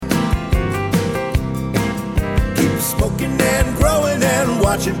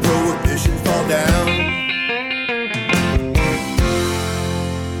watching prohibition fall down.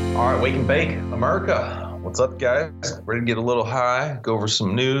 All right, Wake and Bake, America. What's up, guys? Ready to get a little high, go over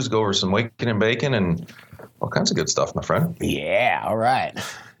some news, go over some waking and baking, and all kinds of good stuff, my friend. Yeah, all right.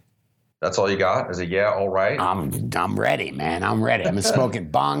 That's all you got? Is it yeah, all right? I'm ready, man. I'm ready. I've been smoking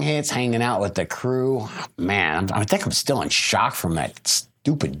bong hits, hanging out with the crew. Man, I think I'm still in shock from that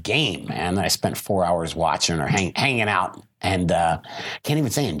stupid game, man, that I spent 4 hours watching or hanging out and can't even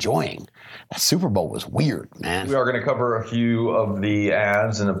say enjoying. That Super Bowl was weird, man. We are going to cover a few of the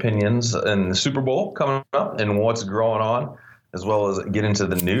ads and opinions in the Super Bowl coming up and what's going on, as well as get into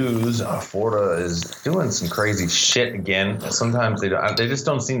the news. Florida is doing some crazy shit again. Sometimes they just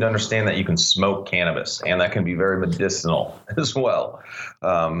don't seem to understand that you can smoke cannabis, and that can be very medicinal as well.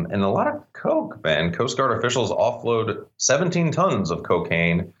 And a lot of coke, man. Coast Guard officials offload 17 tons of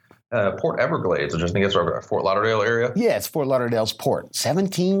cocaine. Port Everglades, which I think it's Fort Lauderdale area. Yeah, it's Fort Lauderdale's port.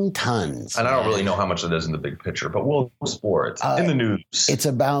 17 tons. And I don't really know how much it is in the big picture, but we'll explore it in the news. It's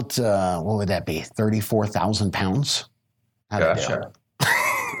about, what would that be, 34,000 pounds? Gotcha.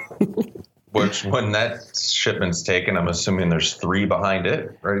 Which, when that shipment's taken, I'm assuming there's 3 behind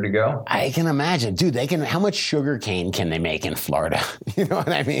it, ready to go. I can imagine, dude. How much sugar cane can they make in Florida? You know what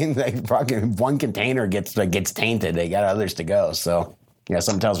I mean? If one container gets tainted, they got others to go. So, yeah,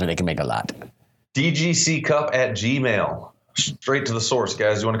 something tells me they can make a lot. DGC Cup at Gmail. Straight to the source,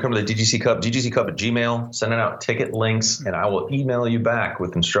 guys. You want to come to the DGC Cup? DGC Cup at Gmail. Sending out ticket links, and I will email you back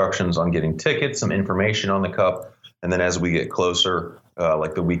with instructions on getting tickets, some information on the cup. And then as we get closer,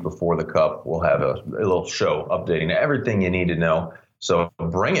 like the week before the cup, we'll have a little show updating everything you need to know. So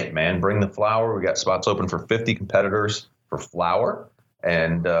bring it, man. Bring the flour. We got spots open for 50 competitors for flour.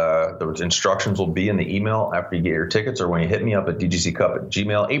 And the instructions will be in the email after you get your tickets or when you hit me up at DGCcup at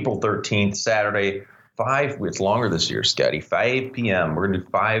Gmail. April 13th, Saturday, 5. It's longer this year, Scotty. 5 p.m. We're going to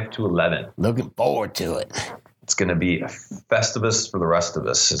do 5 to 11. Looking forward to it. It's going to be a Festivus for the rest of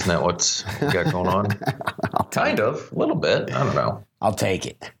us. Isn't that what we got going on? Kind of. A little bit. I don't know. I'll take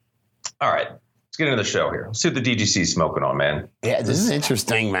it. All right. Let's get into the show here. Let's see what the DGC's smoking on, man. Yeah, this is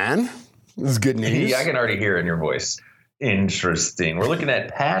interesting, man. This is good news. Yeah, I can already hear it in your voice. Interesting. We're looking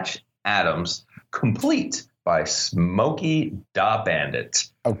at Patch Adams Complete by Smokey Da Bandit.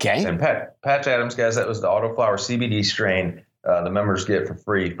 Okay. And Patch Adams, guys, that was the Autoflower CBD strain. The members get for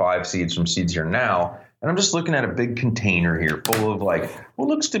free 5 seeds from Seeds Here Now. And I'm just looking at a big container here full of like what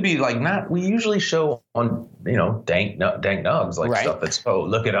looks to be like we usually show on, dank nugs, like right. Stuff that's,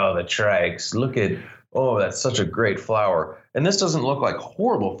 look at all the trikes. Look at, that's such a great flower. And this doesn't look like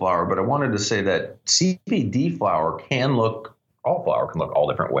horrible flower, but I wanted to say that CBD flower all flower can look all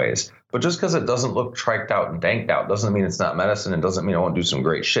different ways. But just because it doesn't look triked out and danked out doesn't mean it's not medicine and doesn't mean I won't do some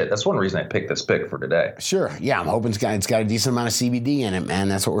great shit. That's one reason I picked this pick for today. Sure. Yeah, I'm hoping it's got a decent amount of CBD in it, man.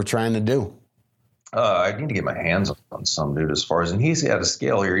 That's what we're trying to do. I need to get my hands on some, dude, and he's got a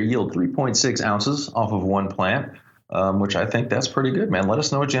scale here. He yield 3.6 ounces off of one plant, which I think that's pretty good, man. Let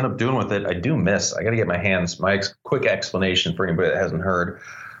us know what you end up doing with it. I got to get my quick explanation for anybody that hasn't heard.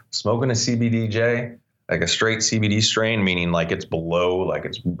 Smoking a CBDJ, like a straight CBD strain, meaning like it's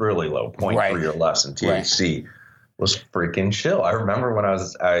it's really low, 0.3 right. or less in THC, was freaking chill. I remember when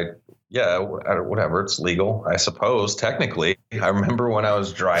whatever, it's legal, I suppose, technically. I remember when I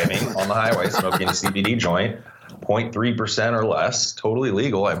was driving on the highway smoking a CBD joint, 0.3% or less, totally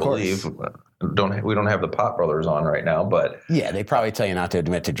legal, I believe. We don't have the Pot Brothers on right now, but yeah, they probably tell you not to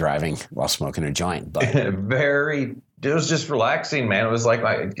admit to driving while smoking a joint. But it was just relaxing, man. It was like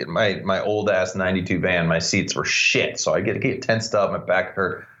my old ass 92 van. My seats were shit, so I get tensed up, my back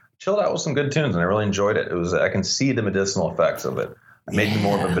hurt. Chilled out with some good tunes, and I really enjoyed it. I can see the medicinal effects of it. It made me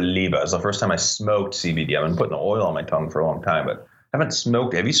more of a believer. It was the first time I smoked CBD. I've been putting the oil on my tongue for a long time, but I haven't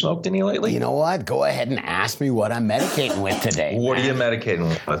smoked. Have you smoked any lately? You know what? Go ahead and ask me what I'm medicating with today. What are you medicating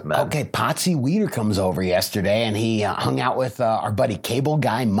with, man? Okay, Potsy Weeder comes over yesterday, and he hung out with our buddy Cable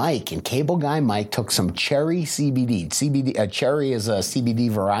Guy Mike. And Cable Guy Mike took some cherry CBD. Cherry is a CBD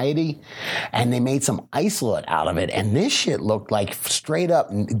variety, and they made some isolate out of it. And this shit looked like straight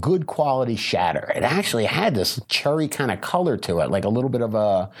up good quality shatter. It actually had this cherry kind of color to it, like a little bit of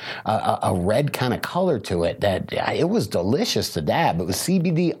a red kind of color to it. That it was delicious to dab. It was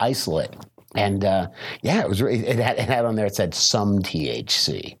CBD isolate. And it was. It had on there. It said some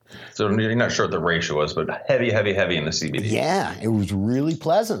THC. So you're not sure what the ratio was, but heavy in the CBD. Yeah, it was really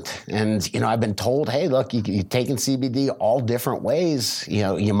pleasant. And I've been told, hey, look, you're taking CBD all different ways.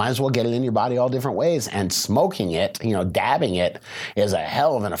 You might as well get it in your body all different ways. And smoking it, dabbing it, is a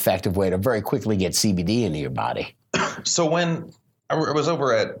hell of an effective way to very quickly get CBD into your body. So when I was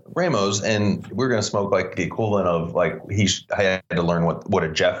over at Ramos, and we were going to smoke like the equivalent of like I had to learn what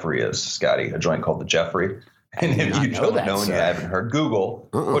a Jeffrey is, Scotty, a joint called the Jeffrey. And if you don't know and you haven't heard, Google.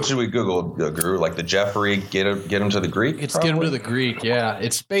 What should we Google, Guru? Like the Jeffrey, get him to the Greek? It's get him to the Greek, yeah.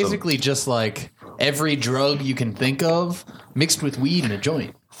 It's basically just like every drug you can think of mixed with weed in a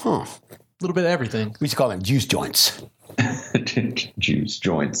joint. Huh. A little bit of everything. We used to call them juice joints. Juice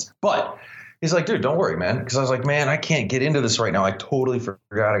joints. But he's like, dude, don't worry, man. Because I was like, man, I can't get into this right now. I totally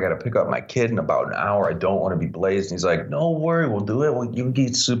forgot. I got to pick up my kid in about an hour. I don't want to be blazed. And he's like, no worry, we'll do it. You can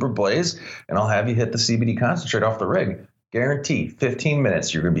get super blazed, and I'll have you hit the CBD concentrate off the rig. Guarantee, 15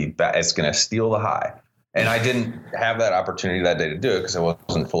 minutes, you're going to be back. It's going to steal the high. And I didn't have that opportunity that day to do it because I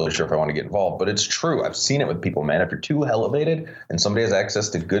wasn't fully sure if I want to get involved. But it's true. I've seen it with people, man. If you're too elevated and somebody has access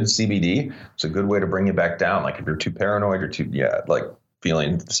to good CBD, it's a good way to bring you back down. Like if you're too paranoid,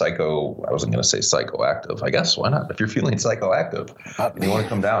 feeling psycho. I wasn't going to say psychoactive. I guess why not? If you're feeling psychoactive and you want to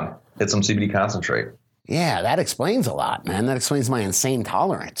come down, hit some CBD concentrate. Yeah, that explains a lot, man. That explains my insane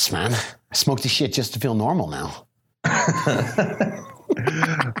tolerance, man. I smoke this shit just to feel normal now.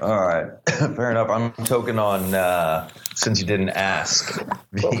 All right, fair enough. I'm token on since you didn't ask.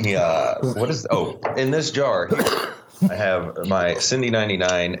 What is? Oh, in this jar here, I have my Cindy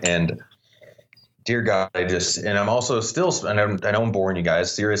 99 and. Dear God, I'm also still, and I know I'm boring you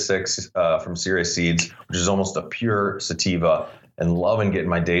guys, Series 6 from Serious Seeds, which is almost a pure sativa, and loving getting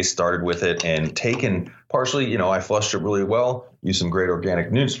my day started with it, and taking partially, I flushed it really well, used some great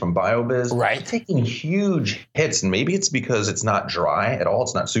organic newts from BioBiz. Right. Taking huge hits, and maybe it's because it's not dry at all.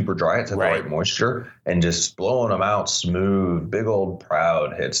 It's not super dry. It's at the right moisture, and just blowing them out smooth, big old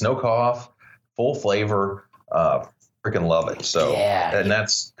proud hits. No cough, full flavor, freaking love it. So, and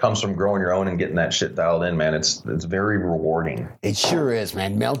that's comes from growing your own and getting that shit dialed in, man. It's very rewarding. It sure is,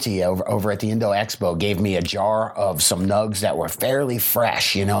 man. Melty over at the Indo Expo gave me a jar of some nugs that were fairly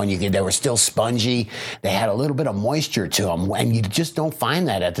fresh, and they were still spongy. They had a little bit of moisture to them, and you just don't find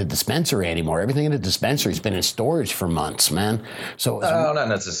that at the dispensary anymore. Everything in the dispensary has been in storage for months, man. So not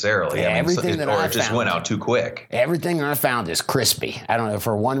necessarily. Yeah, everything that I it just went out too quick. Everything I found is crispy. I don't know,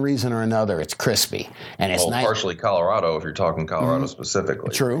 for one reason or another, it's crispy, and it's nice. Partially Colorado, if you're talking Colorado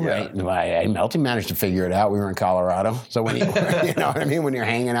specifically. True, right? Melty managed to figure it out. We were in Colorado, so when you know what I mean. When you're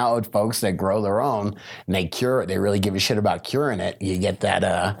hanging out with folks that grow their own and they cure it, they really give a shit about curing it. You get that,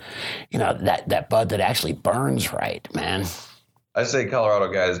 that bud that actually burns right, man. I say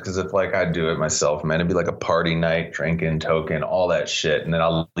Colorado guys because if I'd do it myself, man, it'd be like a party night, drinking, token, all that shit, and then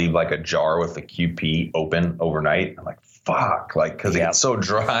I'll leave like a jar with the QP open overnight. I'm like, fuck, because it gets so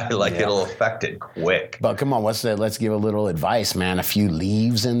dry, it'll affect it quick. But come on, let's give a little advice, man. A few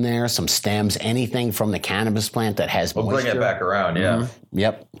leaves in there, some stems, anything from the cannabis plant that has moisture. We'll bring it back around, yeah. Mm-hmm.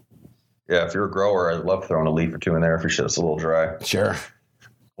 Yep. Yeah, if you're a grower, I'd love throwing a leaf or two in there if your shit's a little dry. Sure.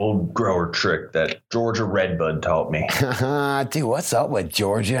 Old grower trick that Georgia Redbud taught me. Dude, what's up with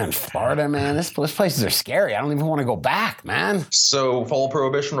Georgia and Florida, man? These places are scary. I don't even want to go back, man. So, Fall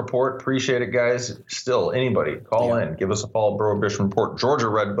Prohibition Report. Appreciate it, guys. Still, anybody, call in. Give us a Fall Prohibition Report. Georgia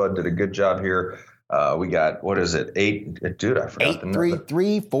Redbud did a good job here. We got, what is it? Dude, I forgot the number.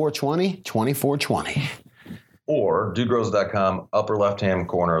 833-420-2420. Or dudegrows.com, upper left-hand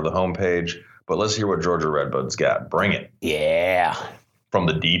corner of the homepage. But let's hear what Georgia Redbud's got. Bring it. Yeah. From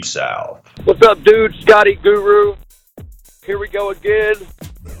the Deep South. What's up, dude? Scotty Guru. Here we go again.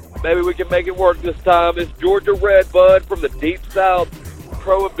 Maybe we can make it work this time. It's Georgia Redbud from the Deep South.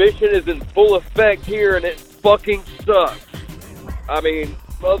 Prohibition is in full effect here, and it fucking sucks. I mean,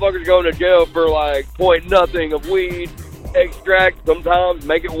 motherfuckers going to jail for point nothing of weed extract. Sometimes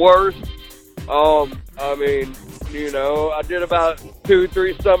make it worse. I did about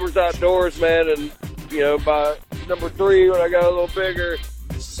 2-3 summers outdoors, man, and by number 3, when I got a little bigger,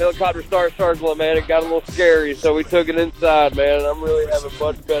 helicopter started circling, man. It got a little scary, so we took it inside, man. And I'm really having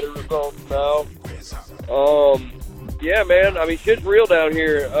much better results now. Yeah, man. I mean, shit's real down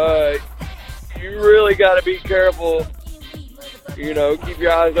here. You really got to be careful. Keep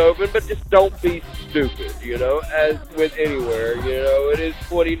your eyes open, but just don't be stupid. As with anywhere, it is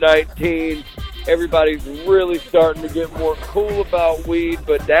 2019. Everybody's really starting to get more cool about weed,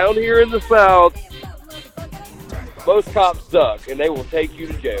 but down here in the South, most cops suck, and they will take you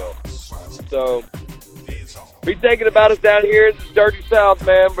to jail. So, be thinking about us down here in the dirty South,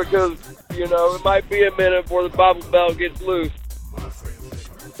 man, because, it might be a minute before the Bible Belt gets loose.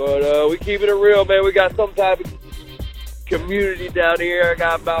 But we keeping it real, man. We got some type of community down here. I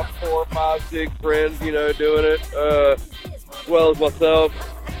got about 4, 5, 6 friends, doing it, as well as myself.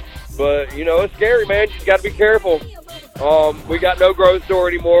 But, it's scary, man. You got to be careful. We got no grow store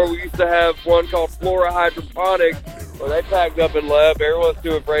anymore. We used to have one called Flora Hydroponics or they packed up and left. Everyone's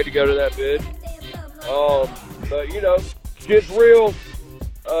too afraid to go to that bitch. But, you know, shit's real.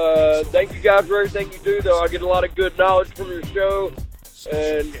 Thank you guys for everything you do, though. I get a lot of good knowledge from your show,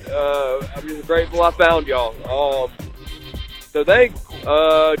 and I'm just grateful I found y'all. So thanks.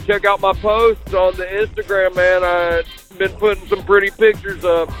 Check out my posts on the Instagram, man. I've been putting some pretty pictures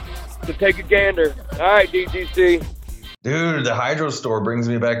up, so take a gander. All right, DGC. Dude, the hydro store brings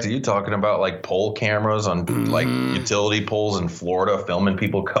me back to you talking about like pole cameras on like utility poles in Florida, filming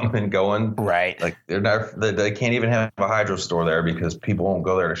people coming and going. Right. Like they can't even have a hydro store there because people won't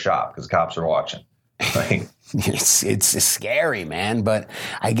go there to shop because cops are watching. Like, it's scary, man. But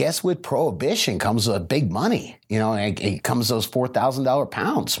I guess with prohibition comes big money. You know, it comes those $4,000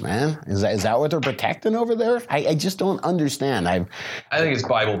 pounds, man. Is that what they're protecting over there? I just don't understand. I think it's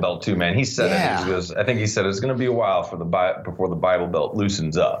Bible Belt too, man. He said it. He goes, I think he said it's going to be a while before the Bible Belt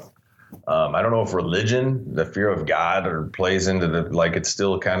loosens up. I don't know if religion, the fear of God, or plays into like it's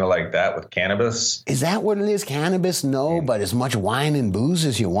still kind of like that with cannabis. Is that what it is? Cannabis? No, but as much wine and booze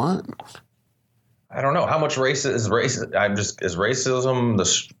as you want. I don't know how much is racism.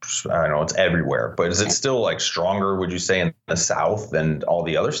 I don't know, it's everywhere, but is it still like stronger, would you say, in the South than all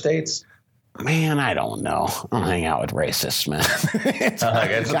the other states? Man, I don't know. I don't hang out with racists, man. It's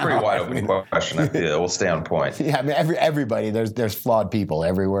a pretty wide open question. I feel we'll stay on point. Yeah, I mean, everybody, there's flawed people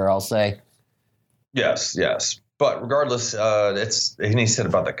everywhere, I'll say. Yes. But regardless, and he said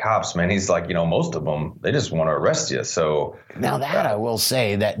about the cops, man, he's like, you know, most of them, they just want to arrest you. So now that I will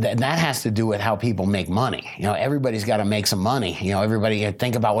say that has to do with how people make money. You know, everybody's got to make some money. You know, everybody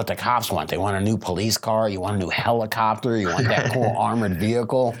think about what the cops want. They want a new police car. You want a new helicopter. You want that cool armored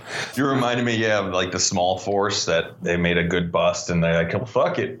vehicle. You reminded me, of like the Small Force that they made a good bust and they're like, well,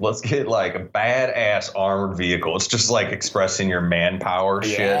 fuck it. Let's get like a badass armored vehicle. It's just like expressing your manpower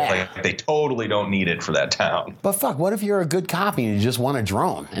shit. Like they totally don't need it for that town. But fuck, what if you're a good cop and you just want a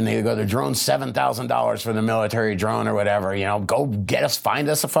drone? And they go, the drone's $7,000 for the military drone or whatever. You know, go find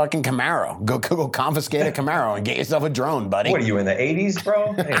us a fucking Camaro. Go confiscate a Camaro and get yourself a drone, buddy. What are you, in the 80s,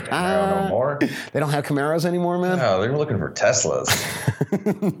 bro? They ain't Camaro no more. They don't have Camaros anymore, man? No, they're looking for Teslas.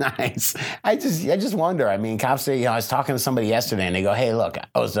 Nice. I just wonder. I mean, cops say, you know, I was talking to somebody yesterday and they go, hey, look,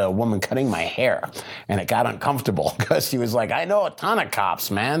 I was a woman cutting my hair and it got uncomfortable because she was like, I know a ton of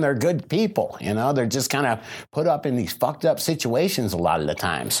cops, man. They're good people. You know, they're just kind of put up in these fucked up situations a lot of the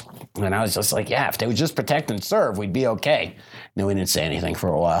times. And I was just like, yeah, if they would just protect and serve, we'd be okay. No, we didn't say anything for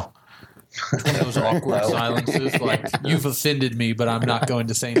a while. Those awkward silences, like, you've offended me, but I'm not going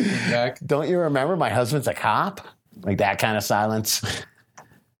to say anything back. Don't you remember my husband's a cop? Like that kind of silence.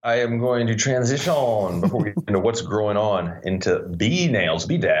 I am going to transition before we get into what's growing on into B-Nails,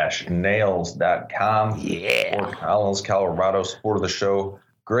 B-Nails.com. Yeah. Fort Collins, Colorado, support of the show.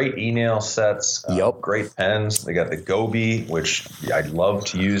 Great e-nail sets, great pens. They got the Gobi, which I love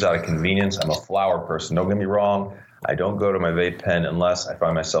to use out of convenience. I'm a flower person. Don't get me wrong. I don't go to my vape pen unless I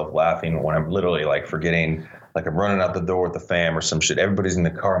find myself laughing when I'm literally like forgetting, like I'm running out the door with the fam or some shit. Everybody's in the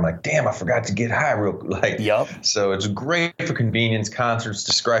car. I'm like, damn, I forgot to get high real quick. So it's great for convenience, concerts,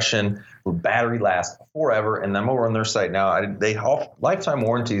 discretion. Battery lasts forever. And I'm over on their site now. They have lifetime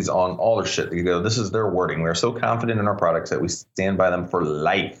warranties on all their shit. You go, this is their wording. We are so confident in our products that we stand by them for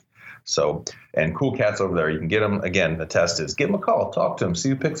life. So, and Cool Cat's over there. You can get them. Again, the test is give them a call, talk to them, see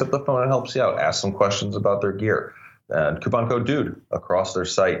who picks up the phone and helps you out. Ask some questions about their gear. Coupon code DUDE across their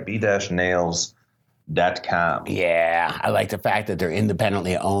site, b-nails.com. Yeah, I like the fact that they're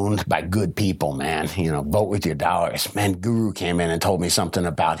independently owned by good people, man. You know, vote with your dollars. Man, Guru came in and told me something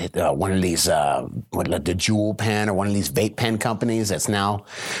about one of these, the Juul pen or one of these vape pen companies that's now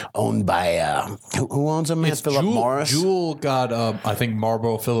owned by, who owns them? It's Philip Morris. Juul got, I think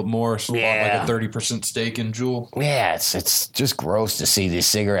Marlboro, Philip Morris, bought like a 30% stake in Juul. Yeah, it's just gross to see these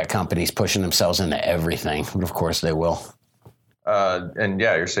cigarette companies pushing themselves into everything, but of course they will. And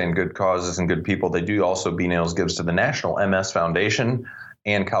yeah, you're saying good causes and good people. They do also, B-Nails gives to the National MS Foundation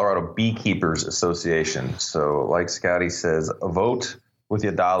and Colorado Beekeepers Association. So like Scotty says, vote with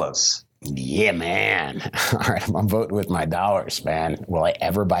your dollars. Yeah, man. All right, I'm voting with my dollars, man. Will I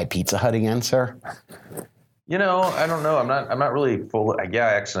ever buy Pizza Hut again, sir? You know, I don't know. I'm not really full. Yeah,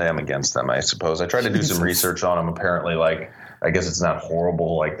 actually, I'm against them, I suppose. I tried to do some research on them. Apparently, like, I guess it's not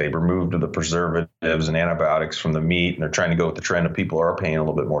horrible. Like, they removed the preservatives and antibiotics from the meat, and they're trying to go with the trend of people are paying a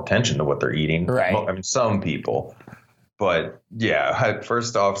little bit more attention to what they're eating. Right. I mean, some people. But yeah,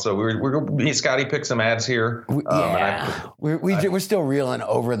 first off, so we're Scotty picked some ads here. We're still reeling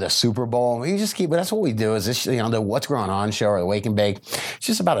over the Super Bowl. We just keep, but that's what we do. Is this, the What's Going On show or the Wake and Bake? It's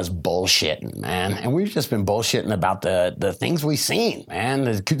just about us bullshitting, man. And we've just been bullshitting about the things we've seen, man.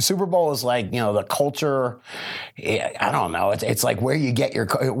 The Super Bowl is like, the culture. I don't know. It's like where you get your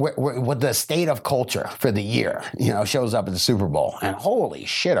what the state of culture for the year. Shows up at the Super Bowl, and holy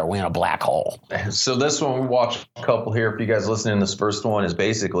shit, are we in a black hole? So this one we watched a couple here. If you guys listening, this first one is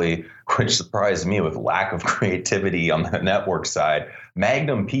basically, which surprised me with lack of creativity on the network side,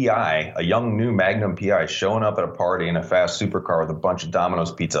 Magnum PI, a young new Magnum PI showing up at a party in a fast supercar with a bunch of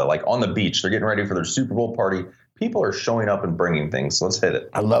Domino's pizza, like on the beach. They're getting ready for their Super Bowl party. People are showing up and bringing things. So let's hit it.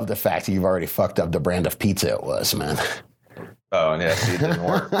 I love the fact that you've already fucked up the brand of pizza it was, man. Oh, yeah, see, it didn't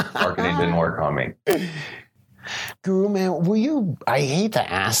work. Marketing didn't work on me. Guru, man, I hate to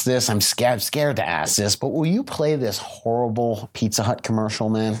ask this, I'm scared to ask this, but will you play this horrible Pizza Hut commercial,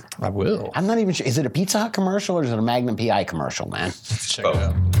 man? I will. I'm not even sure. Is it a Pizza Hut commercial or is it a Magnum PI commercial, man? Let's check it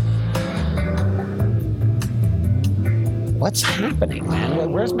out. What's happening,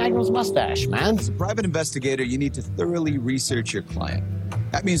 man? Where's Magnum's mustache, man? As a private investigator, you need to thoroughly research your client.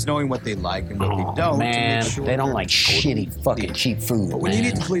 That means knowing what they like and what they don't. Man, to make sure they don't like shitty fucking cheap food, But when you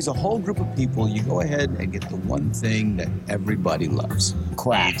need to please a whole group of people, you go ahead and get the one thing that everybody loves.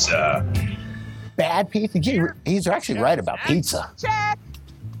 Crap. Pizza. Bad pizza? He's actually right about pizza. Check.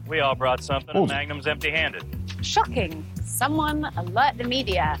 We all brought something, and Magnum's empty-handed. Shocking. Someone alert the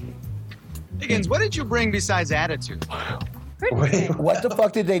media. Higgins, what did you bring besides attitude? Wait, what the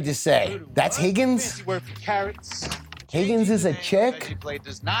fuck did they just say? That's Higgins? Carrots. Higgins is a chick? Plate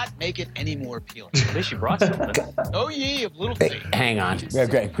does not make it any more appealing. At least you brought something. Oh, ye of little things. Hang on.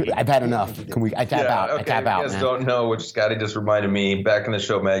 Okay, I've had enough. I tap out. Okay, I tap out, you guys man. don't know, which Scotty just reminded me, back in the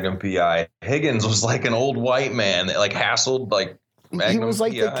show Magnum PI, Higgins was like an old white man that hassled Magnum he was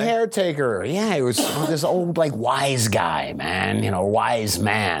like PI. the caretaker. Yeah, he was this old wise guy, man. wise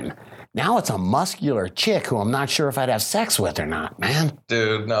man. Now it's a muscular chick who I'm not sure if I'd have sex with or not, man.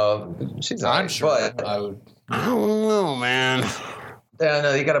 Dude, no, she's I'm right, sure but I would. I don't know, man. Yeah,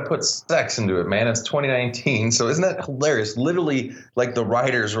 no, you got to put sex into it, man. It's 2019, so isn't that hilarious? Literally, the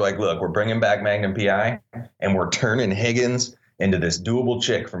writers were like, "Look, we're bringing back Magnum PI, and we're turning Higgins into this doable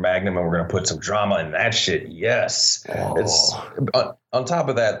chick for Magnum, and we're gonna put some drama in that shit." Yes, It's on top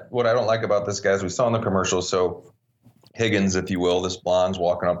of that. What I don't like about this, guys, we saw in the commercial. So Higgins, if you will, this blonde's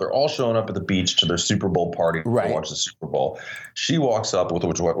walking up. They're all showing up at the beach to their Super Bowl party to watch the Super Bowl. She walks up with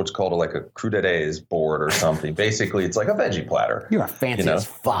what's called a crudités board or something. Basically, it's like a veggie platter. You're fancy as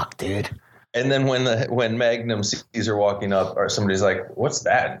fuck, dude. And then when Magnum sees her walking up, or somebody's like, "What's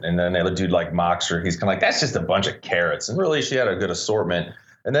that?" And then the other dude mocks her. He's kind of like, "That's just a bunch of carrots." And really, she had a good assortment.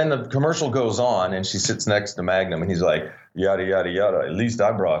 And then the commercial goes on, and she sits next to Magnum, and he's like, "Yada yada yada. At least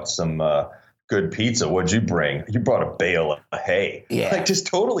I brought some good pizza. What'd you bring? You brought a bale of hay." Yeah. Just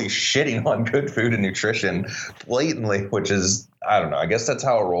totally shitting on good food and nutrition blatantly, which is, I don't know. I guess that's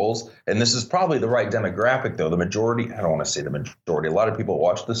how it rolls. And this is probably the right demographic, though. The majority, I don't want to say the majority. A lot of people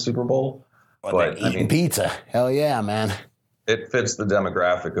watch the Super Bowl. But eating pizza. Hell yeah, man. It fits the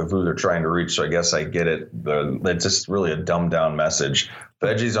demographic of who they're trying to reach. So I guess I get it. It's just really a dumbed down message.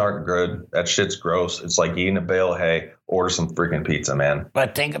 Veggies aren't good. That shit's gross. It's like eating a bale of hay. Order some freaking pizza, man.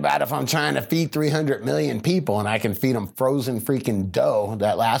 But think about if I'm trying to feed 300 million people and I can feed them frozen freaking dough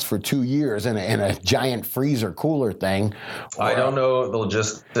that lasts for 2 years in a giant freezer cooler thing. I don't know the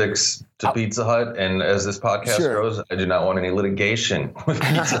logistics to Pizza Hut, and as this podcast goes, I do not want any litigation with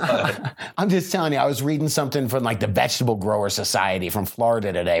Pizza Hut. I'm just telling you, I was reading something from the Vegetable Grower Society from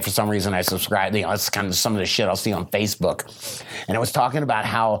Florida today. For some reason, I subscribed. It's kind of some of the shit I'll see on Facebook, and it was talking about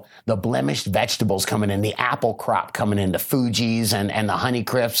how the blemished vegetables coming in, the apple crop coming into Fuji's and the Honey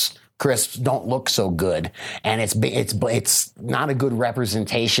Crisps don't look so good, and it's not a good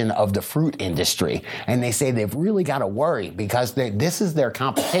representation of the fruit industry. And they say they've really got to worry because this is their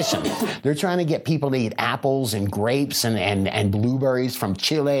competition. They're trying to get people to eat apples and grapes and blueberries from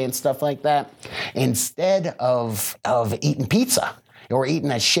Chile and stuff like that instead of eating pizza or eating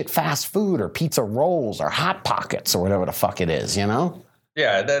that shit fast food or pizza rolls or Hot Pockets or whatever the fuck it is,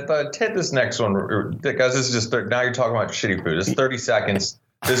 Yeah, hit this next one, guys. This is just now you're talking about shitty food. It's 30 seconds.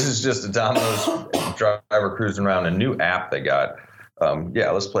 This is just a Domino's driver cruising around, a new app they got.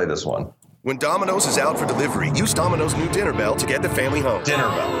 Let's play this one. When Domino's is out for delivery, use Domino's new dinner bell to get the family home. Dinner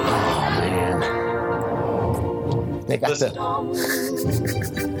bell. Oh, man. They got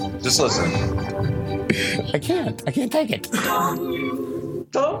Just listen. I can't take it.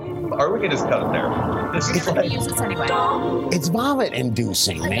 Don't Or we can just cut it there. This is We're gonna use this anyway. It's vomit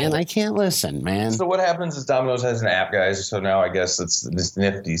inducing, man. I can't listen, man. So what happens is Domino's has an app, guys. So now I guess it's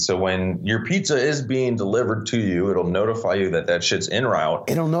nifty. So when your pizza is being delivered to you, it'll notify you that shit's en route.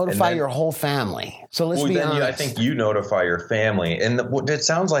 It'll notify your whole family. So let's be honest. I think you notify your family, and what it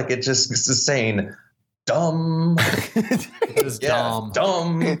sounds like it just is saying dumb. It's dumb.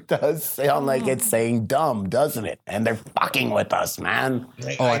 Dumb. It does sound like it's saying dumb, doesn't it? And they're fucking with us, man.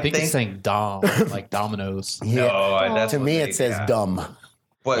 Oh, I think it's saying dom, like Domino's. Yeah. To me, it says dumb.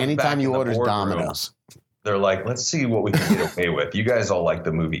 But anytime you order boardroom, Domino's. They're like, let's see what we can get away with. You guys all like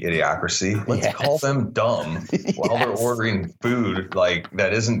the movie Idiocracy. Let's call them dumb while they're ordering food like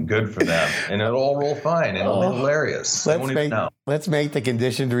that isn't good for them. And it'll all roll fine and it'll be hilarious. Let's make the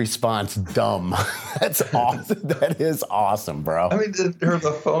conditioned response dumb. That's awesome. That is awesome, bro. I mean,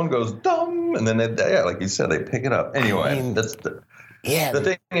 the phone goes dumb, and then like you said, they pick it up. Anyway, the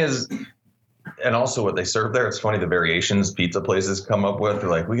thing is. And also what they serve there, it's funny, the variations pizza places come up with. They're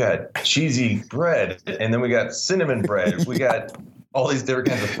like, we got cheesy bread, and then we got cinnamon bread. We got all these different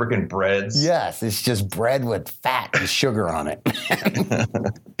kinds of freaking breads. Yes, it's just bread with fat and sugar on it.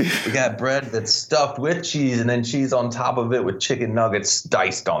 We got bread that's stuffed with cheese, and then cheese on top of it with chicken nuggets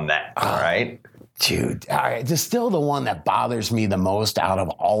diced on that. All right. Dude, all right. Still the one that bothers me the most out of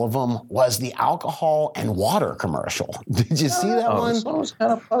all of them was the alcohol and water commercial. Did you see that one? This one was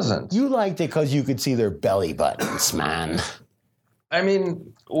kind of pleasant. You liked it because you could see their belly buttons, man. I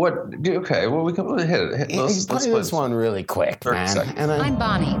mean, what? Okay, well, we can hit it. Let's play this one really quick, man. I'm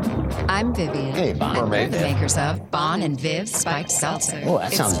Bonnie. I'm Vivian. Hey, Bonnie. We're the makers of Bon and Viv Spiked Seltzer. Oh,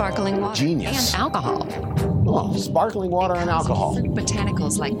 that sounds it's sparkling water genius. and alcohol. Oh, sparkling water and alcohol.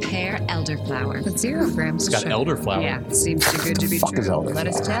 Botanicals like pear elderflower with 0 grams It's got elderflower. Yeah, seems too good to be fuck is true. elderflower? Let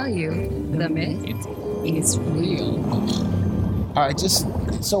us tell you, the myth is real. All right,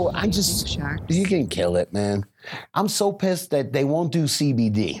 you can kill it, man. I'm so pissed that they won't do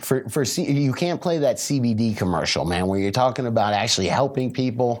CBD. You can't play that CBD commercial, man, where you're talking about actually helping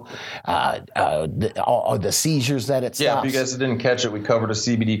people, the seizures that it stops. Yeah, if you guys didn't catch it, we covered a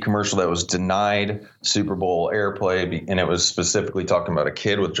CBD commercial that was denied Super Bowl airplay, and it was specifically talking about a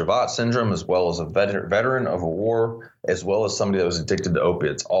kid with Dravet syndrome, as well as a veteran of a war, as well as somebody that was addicted to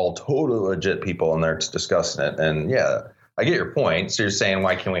opiates. All totally legit people in there discussing it, and yeah. I get your point. So you're saying,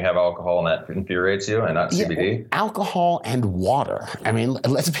 why can't we have alcohol and that infuriates you and not CBD? Alcohol and water. I mean,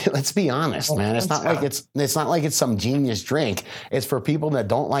 let's be honest, man. It's not like it's some genius drink. It's for people that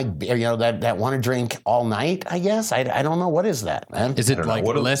don't like beer, that want to drink all night, I guess. I don't know. What is that, man? Is it like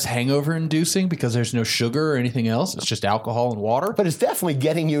less hangover inducing because there's no sugar or anything else? It's just alcohol and water? But it's definitely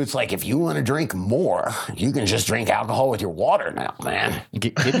getting you. It's like if you want to drink more, you can just drink alcohol with your water now, man.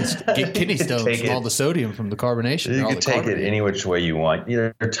 Get kidney stones from all the sodium from the carbonation. You can take it any which way you want.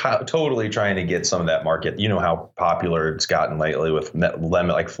 You're totally trying to get some of that market. You know how popular it's gotten lately with lemon,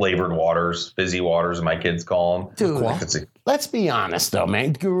 like flavored waters, fizzy waters, as my kids call them. Dude, let's be honest though,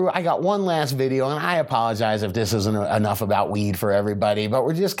 man. Guru, I got one last video, and I apologize if this isn't enough about weed for everybody, but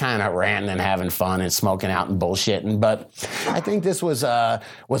we're just kind of ranting and having fun and smoking out and bullshitting. But I think this was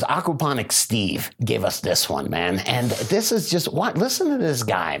Aquaponic Steve gave us this one, man. And this is just what. Listen to this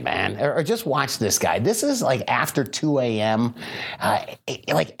guy, man, or just watch this guy. This is like after 2 a.m.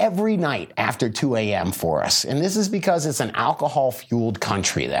 Like every night after 2 a.m. for us. And this is because it's an alcohol-fueled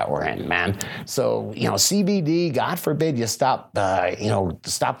country that we're in, man. So, CBD, God forbid you stop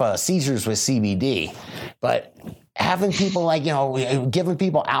seizures with CBD. But having people giving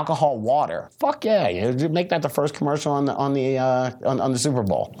people alcohol water, fuck yeah, make that the first commercial on the Super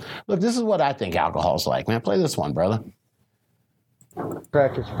Bowl. Look, this is what I think alcohol's like, man. Play this one, brother.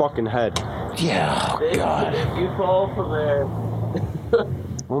 Crack his fucking head. Yeah, oh God. If you fall from there.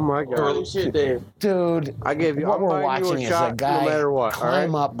 Oh my God. Holy shit, Dave. Dude, I gave you. what I'm we're buying you watching a is shot a guy no matter what,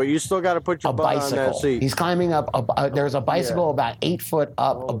 climb up but you still got to put your a butt bicycle. on that seat. He's climbing up. There's a bicycle about 8 foot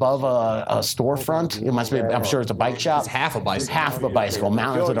up above a storefront. It must be. I'm sure it's a bike shop. It's half a bicycle. Half of a bicycle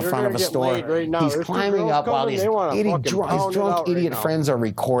mounted to the front of a store. He's climbing up while his drunk idiot friends are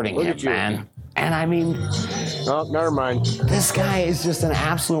recording him, man. And I mean, oh, never mind. This guy is just an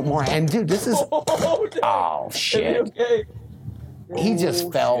absolute moron. And dude, this is shit. He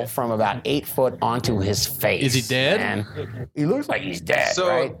just fell from about 8 foot onto his face. Is he dead? Man. He looks like he's dead,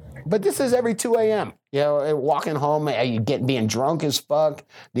 right? But this is every 2 a.m. Walking home, being drunk as fuck.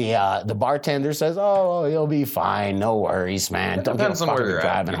 The bartender says, "Oh, he'll be fine. No worries, man. Don't give a fuck if you're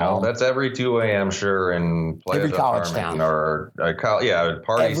driving home." That's every 2 a.m. Sure, in every college town or party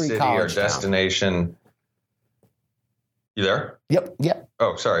every city or destination. You there? Yep.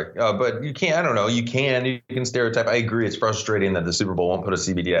 Oh, sorry. But you can't, I don't know. You can stereotype. I agree. It's frustrating that the Super Bowl won't put a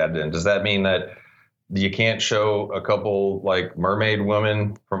CBD ad in. Does that mean that you can't show a couple like mermaid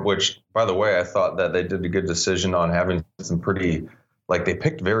women, from which, by the way, I thought that they did a good decision on having some pretty, like they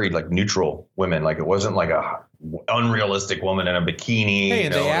picked very like neutral women. Like it wasn't like a unrealistic woman in a bikini. Hey,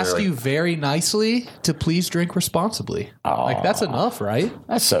 and they asked you very nicely to please drink responsibly. Oh, like that's enough, right?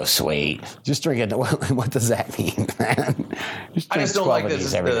 That's so sweet. Just drink it. What does that mean, man? I just don't like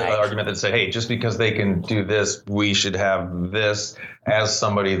this the argument that say, hey, just because they can do this, we should have this. As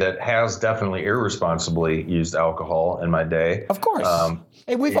somebody that has definitely irresponsibly used alcohol in my day. Of course.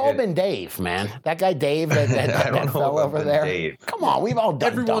 Hey, we've all been Dave, man. That guy Dave that fell over there. Dave. Come on, we've all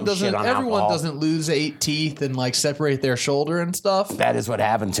done dumb shit on Everyone alcohol. doesn't lose 8 teeth and like separate their shoulder and stuff. That is what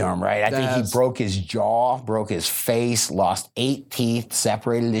happened to him, right? I think he broke his jaw, broke his face, lost 8 teeth,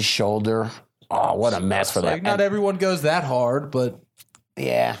 separated his shoulder. Oh, what a mess for that. Like, not everyone goes that hard, but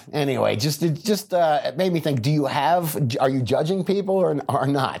yeah. Anyway, just it made me think. Are you judging people or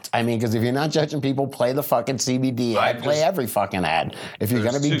not? I mean, because if you're not judging people, play the fucking CBD ad. Play every fucking ad. If you're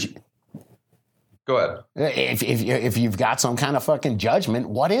gonna be, go ahead. If you've got some kind of fucking judgment,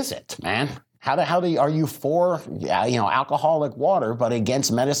 what is it, man? Are you for alcoholic water but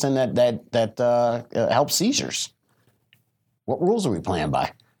against medicine that helps seizures? What rules are we playing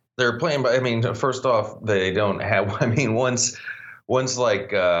by? They're playing by. I mean, first off, they don't have. I mean, once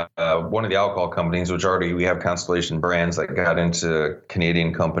like one of the alcohol companies, which already we have Constellation Brands that got into a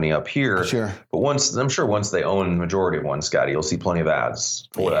Canadian company up here. Sure. But once they own the majority of one, Scotty, you'll see plenty of ads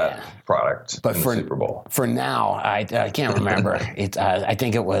for that product in the Super Bowl. For now, I can't remember. I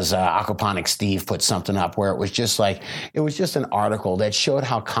think it was Aquaponic Steve put something up where it was just an article that showed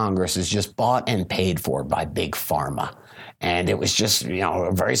how Congress is just bought and paid for by Big Pharma. And it was just,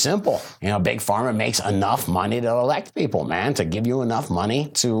 very simple. Big Pharma makes enough money to elect people, man, to give you enough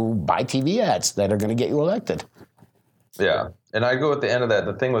money to buy TV ads that are going to get you elected. Yeah. And I go at the end of that.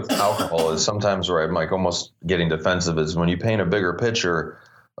 The thing with alcohol is sometimes where I'm like almost getting defensive is when you paint a bigger picture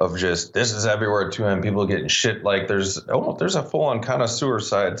of just this is everywhere too, and people getting shit. Like there's a full on connoisseur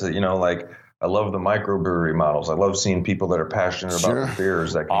side to, like I love the microbrewery models. I love seeing people that are passionate about the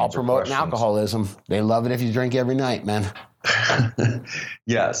beers that can all promoting alcoholism. They love it if you drink every night, man.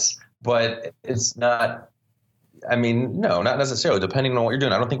 Yes, but it's not. I mean, no, not necessarily. Depending on what you're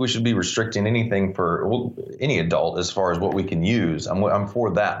doing, I don't think we should be restricting anything for any adult as far as what we can use. I'm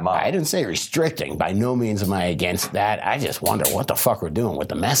for that model. I didn't say restricting. By no means am I against that. I just wonder what the fuck we're doing with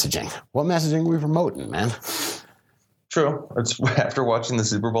the messaging. What messaging are we promoting, man? True. It's after watching the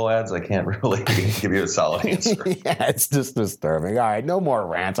Super Bowl ads, I can't really give you a solid answer. Yeah, it's just disturbing. All right, no more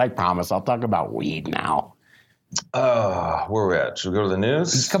rants. I promise. I'll talk about weed now. Where are we at? Should we go to the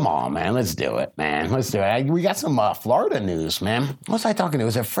news? Come on, man. Let's do it, man. Let's do it. We got some Florida news, man. What was I talking to?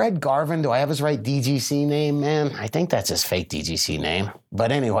 Was it Fred Garvin? Do I have his right DGC name, man? I think that's his fake DGC name.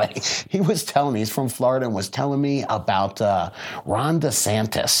 But anyway, he was telling me, he's from Florida, and was telling me about Ron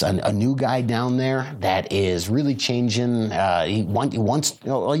DeSantis, a new guy down there that is really changing. He wants,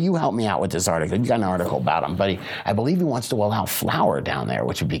 you help me out with this article. You got an article about him, but I believe he wants to allow flower down there,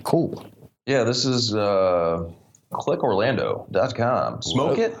 which would be cool. Yeah, this is clickorlando.com.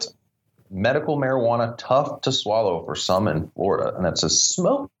 Smoke it. Medical marijuana tough to swallow for some in Florida. And that's a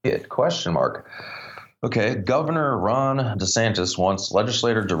smoke it ? Okay, Governor Ron DeSantis wants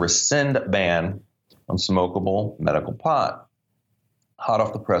legislator to rescind ban on smokable medical pot. Hot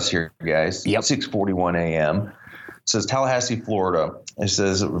off the press here, guys. Yep. 6:41 a.m. It says Tallahassee, Florida. It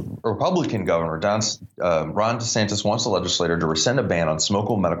says Republican Governor Ron DeSantis wants the legislator to rescind a ban on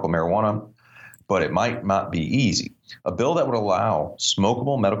smokable medical marijuana, but it might not be easy. A bill that would allow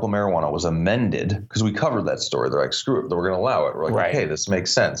smokable medical marijuana was amended because we covered that story. They're like, screw it, we're going to allow it. We're like, right. Okay, this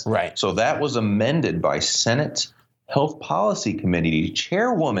makes sense. Right. So that was amended by Senate Health Policy Committee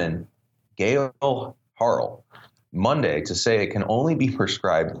Chairwoman Gail Harrell Monday to say it can only be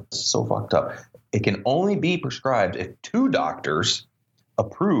prescribed. It's so fucked up. It can only be prescribed if 2 doctors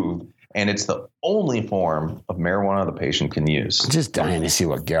approve, and it's the only form of marijuana the patient can use. I'm just dying to see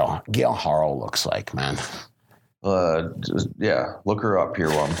what Gail Harrell looks like, man. Yeah, look her up here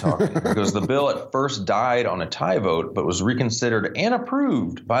while I'm talking. Because the bill at first died on a tie vote, but was reconsidered and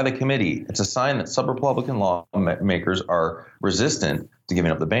approved by the committee. It's a sign that some Republican lawmakers are resistant to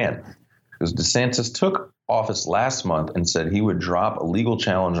giving up the ban. Because DeSantis took office last month and said he would drop a legal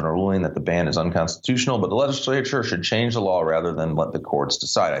challenge on a ruling that the ban is unconstitutional, but the legislature should change the law rather than let the courts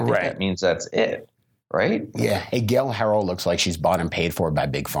decide. I think that means that's it, right? Yeah. Hey, Gail Harrell looks like she's bought and paid for by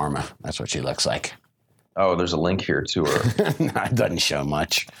Big Pharma. That's what she looks like. Oh, there's a link here to her. No, it doesn't show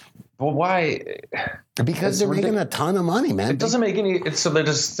much. Well, why? Because they're making a ton of money, man. It doesn't make any. So they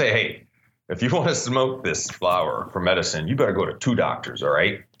just say, hey, if you want to smoke this flower for medicine, you better go to 2 doctors. All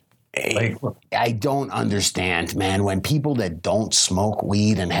right. Like, I don't understand, man, when people that don't smoke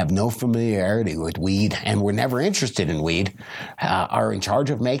weed and have no familiarity with weed and were never interested in weed are in charge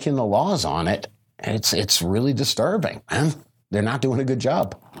of making the laws on it. It's really disturbing, man. They're not doing a good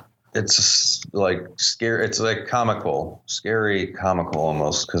job. It's like scary. It's like scary comical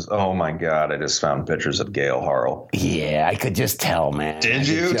almost. Because oh my god, I just found pictures of Gail Harrell. Yeah, I could just tell, man. Did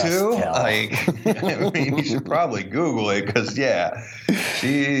you too? Like, I mean, you should probably Google it because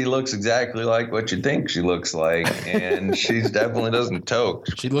she looks exactly like what you think she looks like, and she definitely doesn't toke.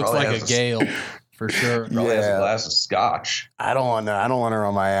 She looks like a Gail. For sure. Probably has a glass of scotch. I don't want her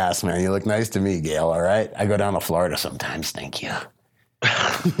on my ass, man. You look nice to me, Gail. All right. I go down to Florida sometimes. Thank you.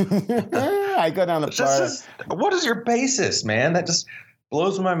 I go down to Florida. What is your basis, man? That just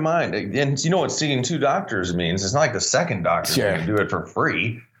blows my mind. And you know what seeing 2 doctors means? It's not like the second doctor's going to do it for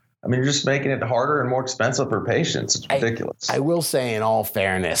free. I mean, you're just making it harder and more expensive for patients. It's ridiculous. I will say, in all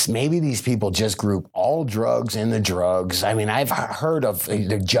fairness, maybe these people just group all drugs in the drugs. I mean, I've heard of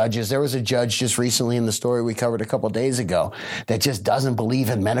the judges. There was a judge just recently in the story we covered a couple of days ago that just doesn't believe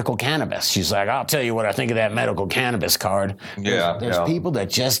in medical cannabis. She's like, I'll tell you what I think of that medical cannabis card. There's people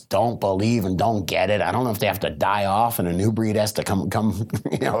that just don't believe and don't get it. I don't know if they have to die off and a new breed has to come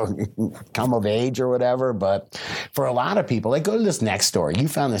of age or whatever. But for a lot of people, like, go to this next story. You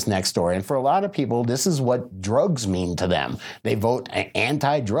found this next story. And for a lot of people, this is what drugs mean to them. They vote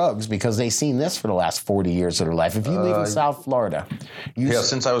anti-drugs because they've seen this for the last 40 years of their life. If you live in South Florida.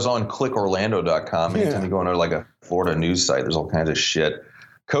 Since I was on clickorlando.com, anytime you go into like a Florida news site, there's all kinds of shit.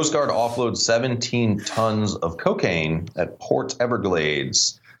 Coast Guard offloads 17 tons of cocaine at Port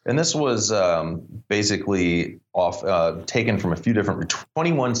Everglades. And this was basically taken from a few different,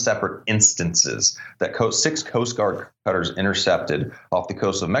 21 separate instances that 6 Coast Guard cutters intercepted off the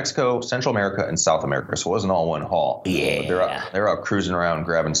coast of Mexico, Central America, and South America. So it wasn't all one haul. Yeah. But they're out cruising around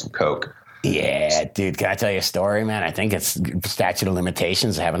grabbing some coke. Yeah, dude, can I tell you a story, man? I think it's statute of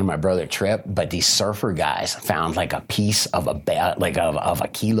limitations happened to my brother Trip, but these surfer guys found like a piece of a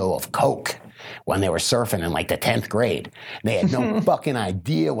kilo of coke when they were surfing in like the 10th grade. They had no fucking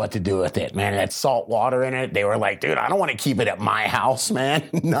idea what to do with it, man. It had salt water in it. They were like, dude, I don't want to keep it at my house, man.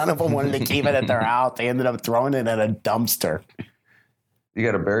 None of them wanted to keep it at their house. They ended up throwing it at a dumpster. You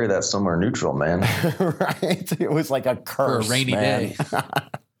got to bury that somewhere neutral, man. Right? It was like a curse. For a rainy day.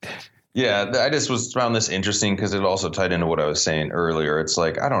 Yeah, I just found this interesting because it also tied into what I was saying earlier. It's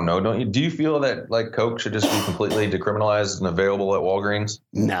like, I don't know, do you feel that like coke should just be completely decriminalized and available at Walgreens?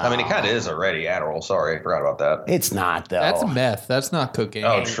 No. I mean, it kind of is already. Adderall, sorry, I forgot about that. It's not, though. That's meth. That's not cocaine.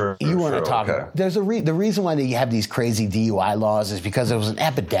 Oh, true. You want to talk? Okay. There's the reason why they have these crazy DUI laws is because there was an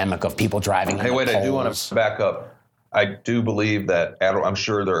epidemic of people driving. Hey, wait, I do want to back up. I do believe that Adderall, I'm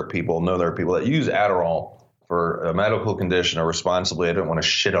sure there are people that use Adderall for a medical condition or responsibly. I don't want to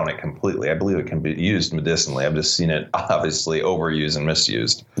shit on it completely. I believe it can be used medicinally. I've just seen it obviously overused and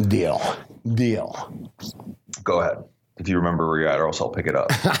misused. Deal. Go ahead. If you remember where you're at, or else I'll pick it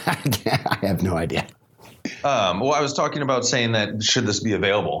up. I have no idea. Well, I was talking about saying that should this be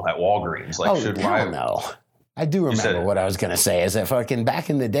available at Walgreens? Like, no. I do remember what I was going to say is that fucking back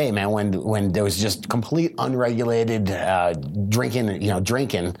in the day, man, when there was just complete unregulated drinking,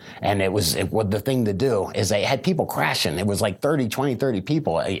 and what the thing to do is they had people crashing. It was like 30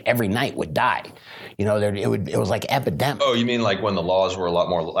 people every night would die. You know, it was like epidemic. Oh, you mean like when the laws were a lot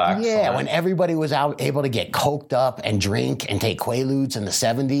more lax? Yeah, when everybody was able to get coked up and drink and take Quaaludes in the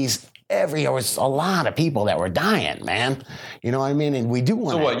 70s. There was a lot of people that were dying, man. You know what I mean? And we do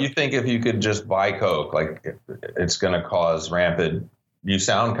want. So what you think if you could just buy coke, like it's going to cause rampant? You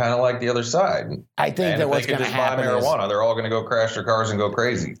sound kind of like the other side. I think that what's going to happen is marijuana. They're all going to go crash their cars and go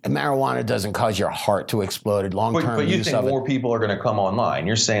crazy. And marijuana doesn't cause your heart to explode. Long-term but you use think of more people are going to come online?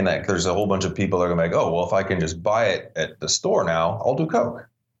 You're saying that there's a whole bunch of people that are going to be like, oh, well, if I can just buy it at the store now, I'll do coke.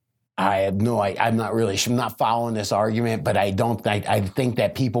 I'm not following this argument, but I think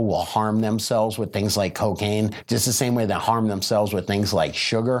that people will harm themselves with things like cocaine, just the same way they harm themselves with things like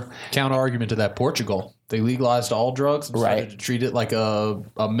sugar. Counter argument to that, Portugal. They legalized all drugs and started to treat it like a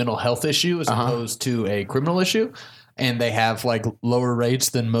mental health issue as opposed to a criminal issue. And they have like lower rates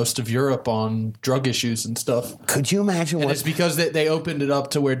than most of Europe on drug issues and stuff. Could you imagine it's because they opened it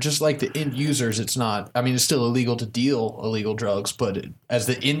up to where just like the end users, it's not. I mean, it's still illegal to deal illegal drugs, but as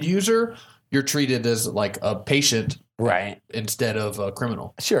the end user, you're treated as like a patient, right, instead of a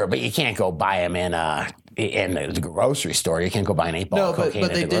criminal. Sure, but you can't go buy them in in the grocery store. You can't go buy an 8-ball of cocaine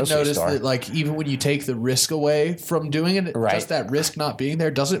but they at the did grocery notice store. that, like, even when you take the risk away from doing it, Right. just that risk not being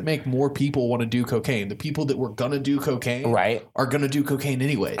there doesn't make more people want to do cocaine. The people that were going to do cocaine are going to do cocaine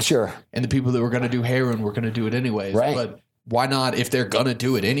anyway. Sure. And the people that were going to do heroin were going to do it anyways. Right. But why not, if they're going to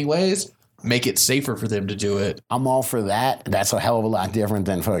do it anyways, make it safer for them to do it? I'm all for that. That's a hell of a lot different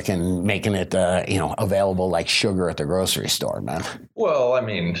than fucking making it, available like sugar at the grocery store, man. Well, I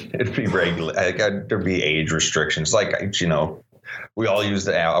mean, it'd be regular. There'd be age restrictions. Like, we all use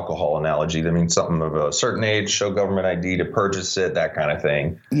the alcohol analogy. I mean, something of a certain age, show government ID to purchase it, that kind of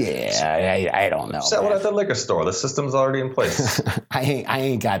thing. Yeah, I don't know. Sell it at the liquor store. The system's already in place. I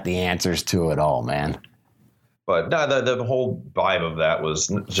ain't got the answers to it all, man. But no, the whole vibe of that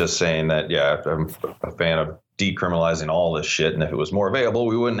was just saying that, yeah, I'm a fan of decriminalizing all this shit. And if it was more available,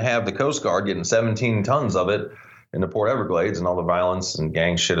 we wouldn't have the Coast Guard getting 17 tons of it in the Port Everglades and all the violence and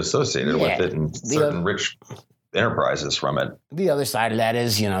gang shit associated with it and certain rich enterprises from it. The other side of that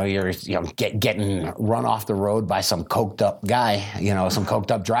is, you're getting run off the road by some coked up guy, some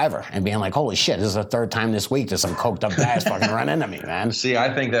coked up driver, and being like, holy shit, this is the third time this week that some coked up guy has fucking run into me, man. See,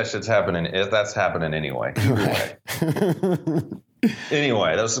 I think that shit's happening. That's happening anyway.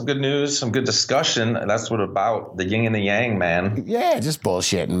 Anyway, that was some good news, some good discussion. And that's what about the yin and the yang, man. Yeah, just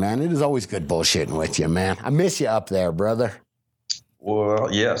bullshitting, man. It is always good bullshitting with you, man. I miss you up there, brother. Well,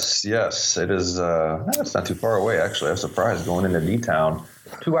 yes, it is. It's not too far away, actually. I was surprised going into D-Town.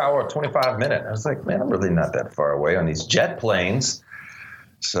 2 hour, 25 minute. I was like, man, I'm really not that far away on these jet planes.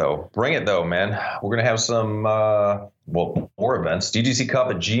 So bring it, though, man. We're going to have some, more events. DGC Cup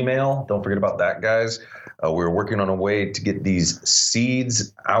at Gmail. Don't forget about that, guys. We're working on a way to get these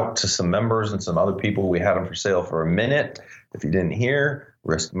seeds out to some members and some other people. We had them for sale for a minute. If you didn't hear,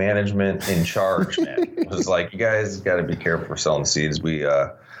 risk management in charge, man. It was like, you guys got to be careful for selling seeds.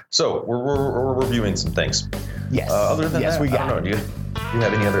 So we're reviewing some things. Yes. Other than that, we got. I don't know. Do you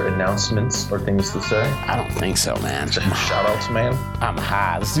have any other announcements or things to say? I don't think so, man. Shout outs, man. I'm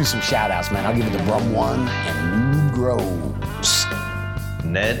high. Let's do some shout outs, man. I'll give it to Brum One and New Groves.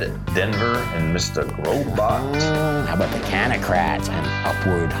 Ned Denver and Mr. Grobot. How about the Canocrats and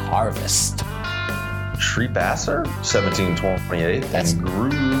Upward Harvest? Treebasser, 1728. That's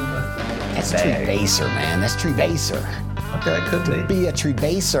Groove. That's Treebaser, man. That's Treebaser. Okay, could be a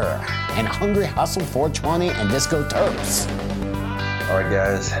Treebaser. And Hungry Hustle 420 and Disco Terps. All right,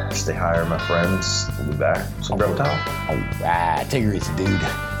 guys. Stay higher, my friends. We'll be back. Some grub time. All right. Take it easy, dude.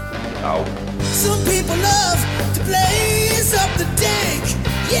 Out. Some people love to blaze up the dank.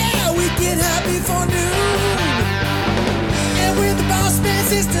 Yeah, we get happy for noon. And when the boss man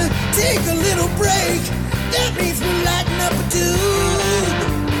says to take a little break, that means we lighten up a tube.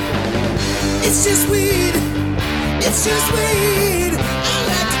 It's just weed. It's just weed. I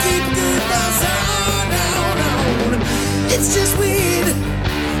like to keep a good buzz on. It's just weed.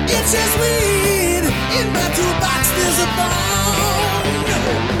 It's just weed. In my toolbox there's a bone.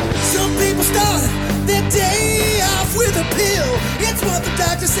 Some people start their day off with a pill. It's what the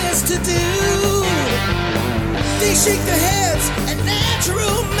doctor says to do. They shake their heads at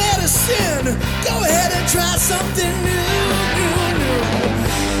natural medicine. Go ahead and try something new.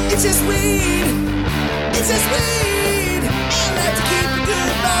 It's just weed. It's just weed. I like to keep a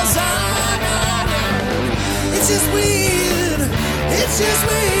good buzz on. It's just weed. It's just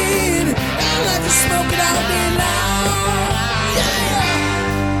weed. I like to smoke it all day long. Yeah.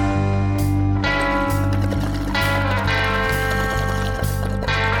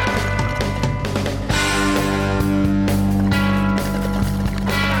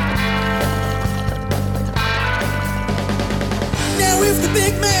 If the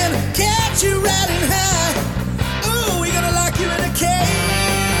big man catch you riding high, ooh, we gonna lock you in a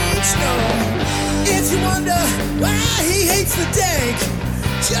cage. No, if you wonder why he hates the dank,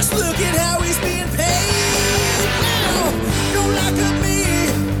 just look at how he's being paid. Now, don't lock up me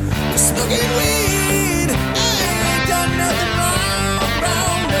for smoking weed.